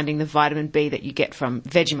at finding the vitamin B that you get from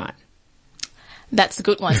Vegemite? That's the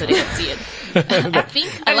good ones that they don't see it. I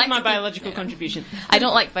think I like my biological contribution. I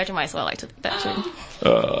don't like Vegemite, so I like that too.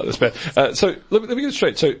 That's bad. So let me get it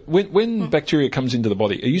straight. So when bacteria comes into the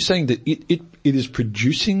body, are you saying that it is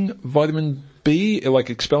producing vitamin B, like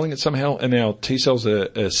expelling it somehow, and our T cells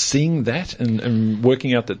are seeing that and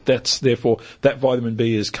working out that that's therefore that vitamin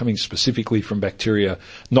B is coming specifically from bacteria,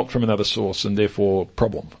 not from another source, and therefore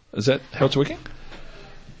problem? Is that how it's working?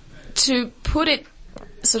 To put it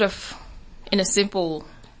sort of in a simple,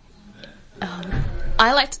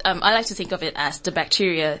 I like to think of it as the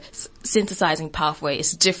bacteria synthesizing pathway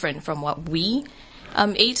is different from what we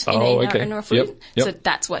eat in our food. Yep. So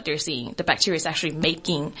that's what they're seeing. The bacteria is actually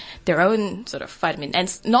making their own sort of vitamin,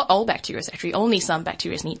 and not all bacteria actually. Only some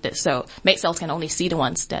bacteria need this. So mate cells can only see the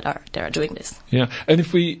ones that are doing this. Yeah, and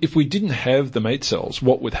if we didn't have the mate cells,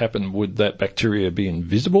 what would happen? Would that bacteria be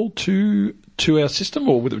invisible to our system,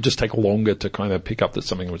 or would it just take longer to kind of pick up that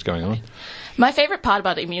something was going on? My favorite part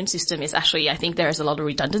about the immune system is actually, I think there is a lot of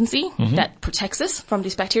redundancy that protects us from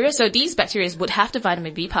these bacteria. So these bacteria would have the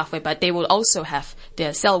vitamin B pathway, but they will also have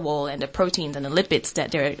their cell wall and the proteins and the lipids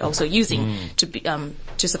that they're also using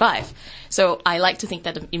to survive. So I like to think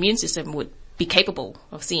that the immune system would be capable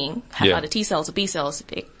of seeing, have either T cells or B cells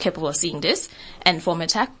capable of seeing this and form an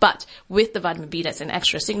attack. But with the vitamin B, that's an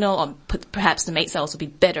extra signal, or perhaps the mate cells will be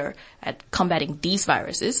better at combating these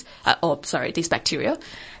viruses, these bacteria.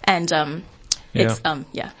 And, it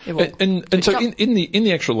will. And so in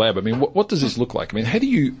the actual lab, I mean, what does this look like? I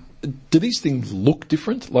mean, do these things look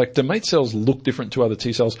different? Like, do mate cells look different to other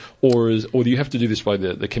T cells, or do you have to do this by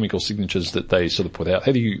the chemical signatures that they sort of put out?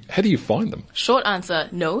 How do you find them? Short answer,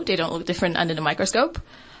 no, they don't look different under the microscope.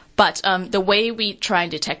 But the way we try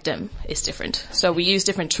and detect them is different. So we use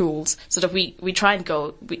different tools so that we try and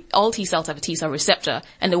all T cells have a T cell receptor,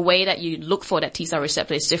 and the way that you look for that T cell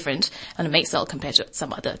receptor is different on a mate cell compared to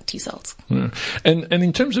some other T cells. Yeah. And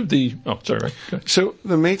in terms of So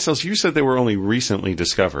the mate cells, you said they were only recently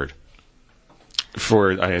discovered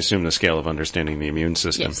for, I assume, the scale of understanding the immune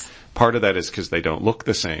system. Yes. Part of that is because they don't look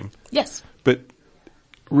the same. Yes. But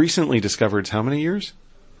recently discovered, how many years?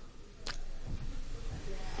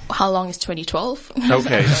 How long is 2012?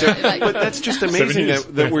 Okay, but that's just amazing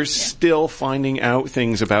that we're still finding out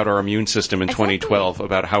things about our immune system in 2012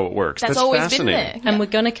 about how it works. That's always fascinating. been there. And we're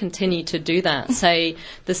going to continue to do that. Say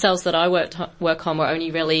the cells that I work on were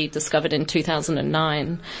only really discovered in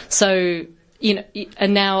 2009. So,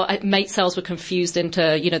 and now mate cells were confused into,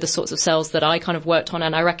 the sorts of cells that I kind of worked on,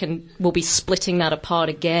 and I reckon we'll be splitting that apart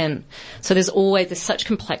again. So there's such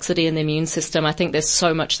complexity in the immune system. I think there's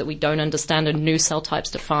so much that we don't understand and new cell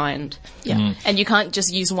types to find. Yeah. And you can't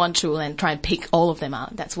just use one tool and try and pick all of them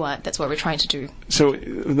out. That's what we're trying to do. So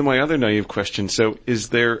my other naive question, so is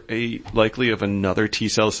there likely of another T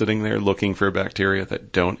cell sitting there looking for bacteria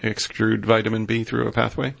that don't extrude vitamin B through a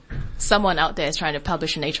pathway? Someone out there is trying to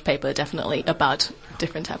publish a Nature paper, definitely, about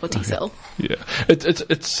different type of T cell. Yeah,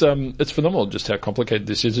 it's phenomenal just how complicated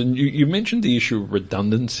this is. And you mentioned the issue of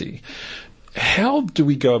redundancy. How do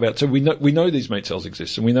we go about? So we know these mate cells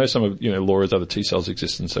exist, and we know some of Laura's other T cells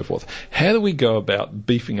exist, and so forth. How do we go about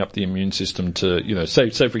beefing up the immune system to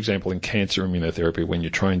say for example in cancer immunotherapy, when you're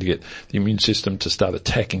trying to get the immune system to start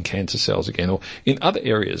attacking cancer cells again, or in other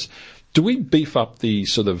areas, do we beef up the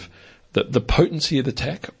sort of the potency of the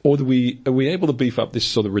attack, or are we able to beef up this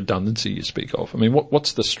sort of redundancy you speak of? I mean,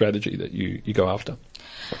 what's the strategy that you go after?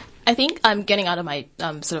 I think I'm getting out of my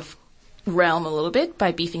sort of realm a little bit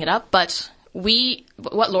by beefing it up, but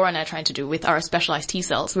what Laura and I are trying to do with our specialized T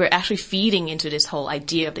cells, we're actually feeding into this whole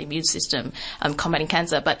idea of the immune system combating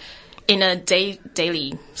cancer, but in a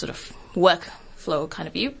daily sort of workflow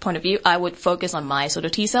point of view, I would focus on my sort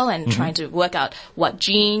of T cell and trying to work out what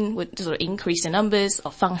gene would sort of increase the numbers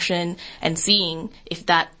or function, and seeing if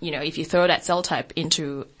that, if you throw that cell type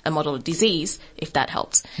into a model of disease, if that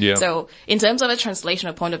helps. Yeah. So in terms of a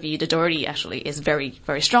translational point of view, the Doherty actually is very,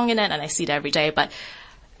 very strong in it, and I see that every day, but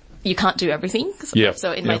you can't do everything.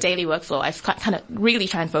 So in my daily workflow, I've kind of really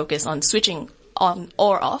try and focus on switching on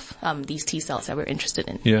or off these T cells that we're interested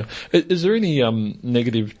in. Yeah. Is there any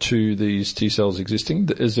negative to these T cells existing?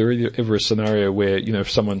 Is there ever a scenario where, if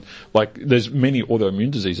someone, like, there's many autoimmune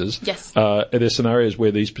diseases. Yes. Are there scenarios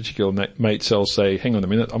where these particular mate cells say, hang on a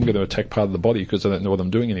minute, I'm going to attack part of the body because I don't know what I'm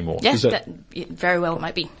doing anymore? Yes, that very well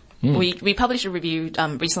might be. We published a review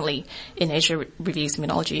recently in Asia Reviews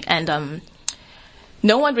Immunology, and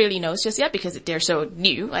no one really knows just yet because they're so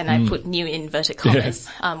new, and I put new in inverted commas.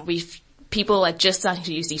 People are just starting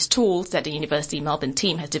to use these tools that the University of Melbourne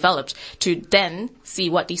team has developed to then see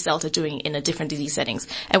what these cells are doing in a different disease settings.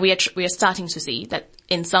 And we are starting to see that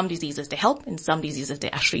in some diseases they help, in some diseases they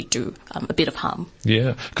actually do a bit of harm.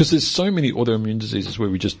 Yeah, because there's so many autoimmune diseases where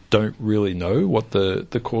we just don't really know what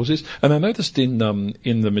the cause is. And I noticed in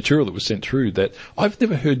the material that was sent through that I've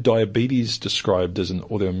never heard diabetes described as an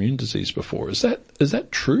autoimmune disease before. Is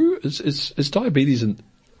that true? Is diabetes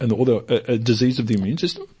a disease of the immune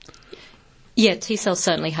system? Yeah, T cells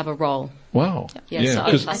certainly have a role. Wow.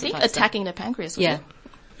 Yeah, so I think attacking the pancreas. Yeah.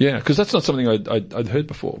 Yeah, because that's not something I'd heard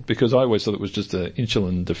before. Because I always thought it was just an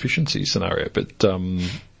insulin deficiency scenario. But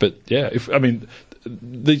yeah,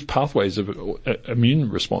 these pathways of immune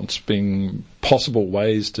response being possible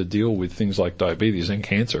ways to deal with things like diabetes and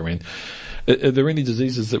cancer. Are there any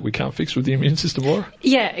diseases that we can't fix with the immune system, Laura?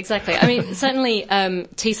 Yeah, exactly. Certainly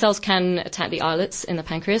T cells can attack the islets in the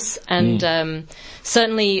pancreas, and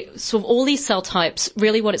certainly sort of all these cell types,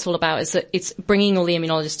 really what it's all about is that it's bringing all the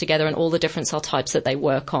immunologists together and all the different cell types that they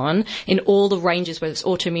work on in all the ranges, whether it's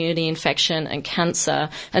autoimmunity, infection, and cancer,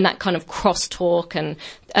 and that kind of crosstalk, and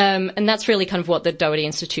that's really kind of what the Doherty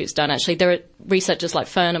Institute's done, actually. There are researchers like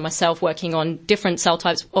Fern and myself working on different cell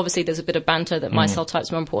types. Obviously, there's a bit of banter that my cell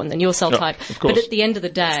type's more important than your cell type. But at the end of the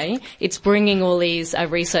day, it's bringing all these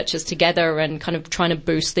researchers together and kind of trying to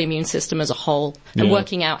boost the immune system as a whole and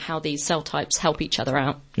working out how these cell types help each other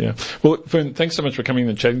out. Yeah. Well, Fern, thanks so much for coming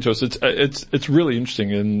and chatting to us. It's really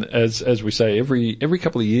interesting. And as we say, every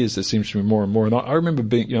couple of years there seems to be more and more. And I remember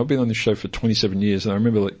I've been on this show for 27 years, and I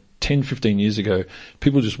remember 10, 15 years ago,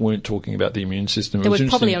 people just weren't talking about the immune system. There was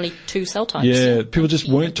probably only 2 cell types. Yeah, people just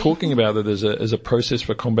weren't talking about it as a process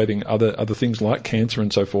for combating other things like cancer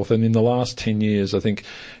and so forth. And in the last 10 years, I think,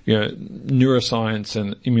 neuroscience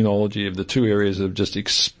and immunology of the two areas have just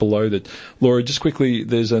exploded. Laura, just quickly,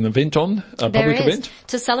 there's an event on, a public event?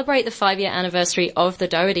 To celebrate the 5-year anniversary of the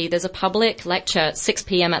Doherty, there's a public lecture at 6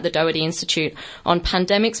 p.m. at the Doherty Institute on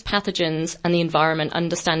pandemics, pathogens, and the environment,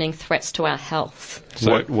 understanding threats to our health.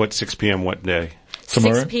 So, what 6 p.m. what day?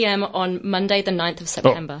 Tomorrow? 6 p.m. on Monday, the 9th of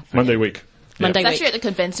September. Monday week. Monday week. It's actually at the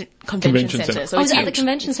convention center. So it's at the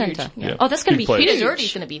convention center. Yeah. Oh, that's going to be huge. Peter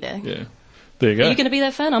Doherty's going to be there. Yeah. There you go. Are you going to be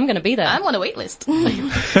there, Fern? I'm going to be there. I'm on a wait list. Well,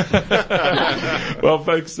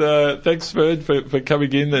 folks, thanks, Fern, for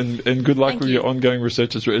coming in, and good luck with your ongoing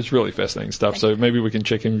research. It's really fascinating stuff. So maybe we can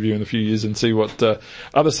check in with you in a few years and see what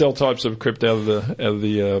other cell types have crept out of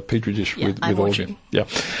the petri dish with all of you. Yeah.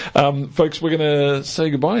 Folks, we're going to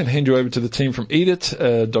say goodbye and hand you over to the team from Eat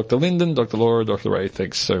It, Dr. Lyndon, Dr. Laura, Dr. Ray.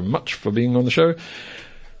 Thanks so much for being on the show.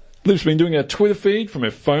 Liv's been doing a Twitter feed from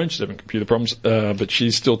her phone. She's having computer problems, but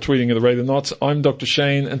she's still tweeting at the rate of knots. I'm Dr.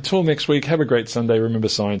 Shane. Until next week, have a great Sunday. Remember,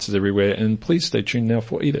 science is everywhere, and please stay tuned now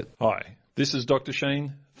for Eat It. Hi, this is Dr.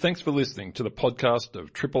 Shane. Thanks for listening to the podcast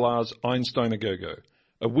of Triple R's Einstein A Go Go,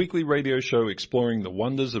 a weekly radio show exploring the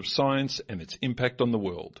wonders of science and its impact on the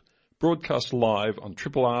world. Broadcast live on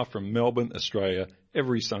Triple R from Melbourne, Australia,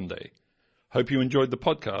 every Sunday. Hope you enjoyed the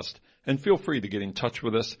podcast, and feel free to get in touch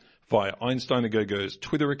with us via Einstein A Go Go's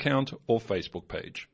Twitter account or Facebook page.